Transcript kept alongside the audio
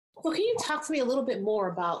Well, can you talk to me a little bit more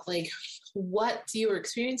about like what you were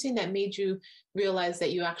experiencing that made you realize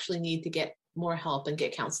that you actually need to get more help and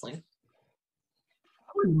get counseling?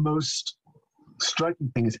 Probably the most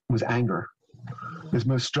striking thing was anger. This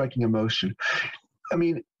most striking emotion. I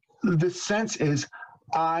mean, the sense is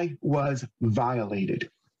I was violated.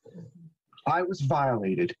 I was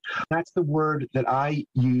violated. That's the word that I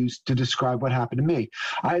used to describe what happened to me.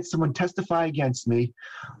 I had someone testify against me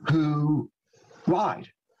who lied,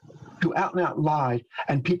 who out and out lied,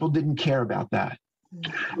 and people didn't care about that.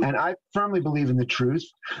 And I firmly believe in the truth,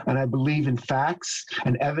 and I believe in facts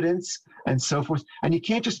and evidence and so forth. And you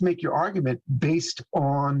can't just make your argument based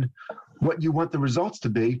on what you want the results to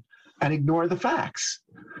be and ignore the facts.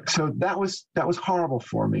 So that was horrible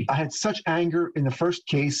for me. I had such anger in the first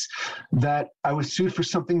case that I was sued for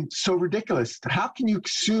something so ridiculous. How can you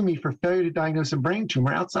sue me for failure to diagnose a brain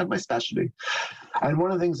tumor outside my specialty? And one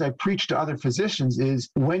of the things I preach to other physicians is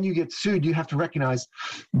when you get sued, you have to recognize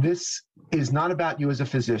this is not about you as a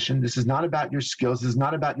physician. This is not about your skills. This is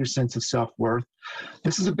not about your sense of self-worth.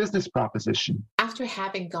 This is a business proposition. After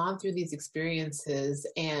having gone through these experiences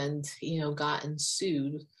and, gotten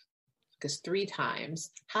sued, because 3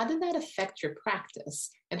 times, how did that affect your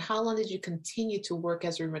practice? And how long did you continue to work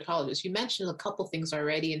as a rheumatologist? You mentioned a couple things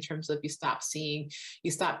already in terms of you stopped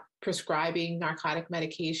prescribing narcotic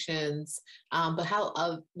medications, but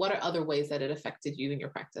what are other ways that it affected you in your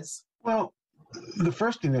practice? Well, the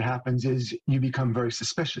first thing that happens is you become very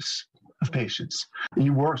suspicious of patients.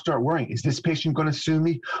 You start worrying, is this patient going to sue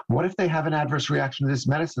me? What if they have an adverse reaction to this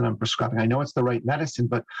medicine I'm prescribing? I know it's the right medicine,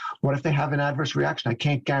 but what if they have an adverse reaction? I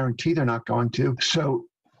can't guarantee they're not going to. So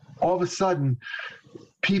all of a sudden,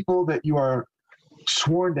 people that you are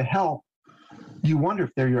sworn to help, you wonder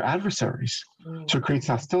if they're your adversaries. So it creates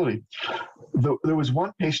hostility. There was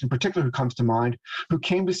one patient in particular who comes to mind who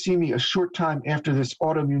came to see me a short time after this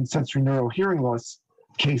autoimmune sensory neural hearing loss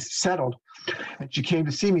case settled. And she came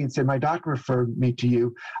to see me and said, my doctor referred me to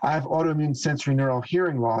you. I have autoimmune sensory neural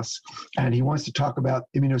hearing loss, and he wants to talk about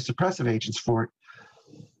immunosuppressive agents for it.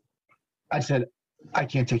 I said, I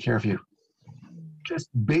can't take care of you. Just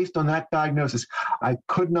based on that diagnosis, I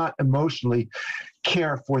could not emotionally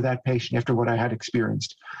care for that patient after what I had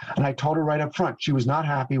experienced. And I told her right up front, she was not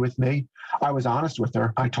happy with me. I was honest with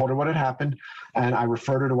her. I told her what had happened, and I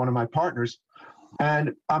referred her to one of my partners.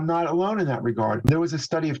 And I'm not alone in that regard. There was a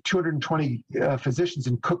study of 220 physicians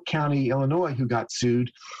in Cook County, Illinois, who got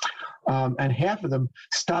sued. And half of them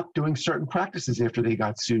stopped doing certain practices after they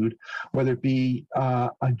got sued, whether it be a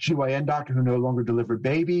GYN doctor who no longer delivered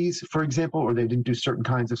babies, for example, or they didn't do certain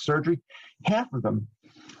kinds of surgery. Half of them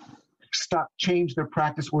changed their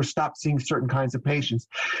practice or stopped seeing certain kinds of patients.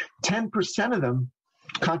 10% of them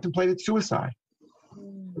contemplated suicide.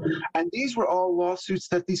 And these were all lawsuits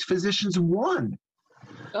that these physicians won.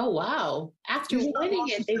 Oh, wow. After winning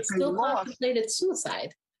it, they still contemplated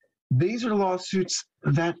suicide. These are lawsuits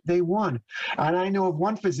that they won. And I know of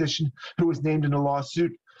one physician who was named in a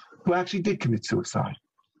lawsuit who actually did commit suicide.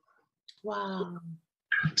 Wow.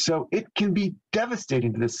 So it can be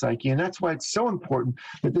devastating to the psyche. And that's why it's so important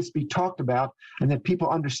that this be talked about and that people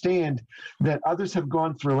understand that others have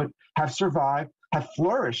gone through it, have survived, have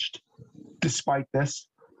flourished despite this,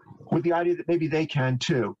 with the idea that maybe they can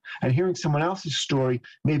too. And hearing someone else's story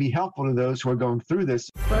may be helpful to those who are going through this.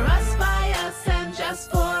 For us, by us, and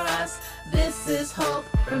just for us, this is Hope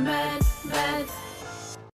for Med.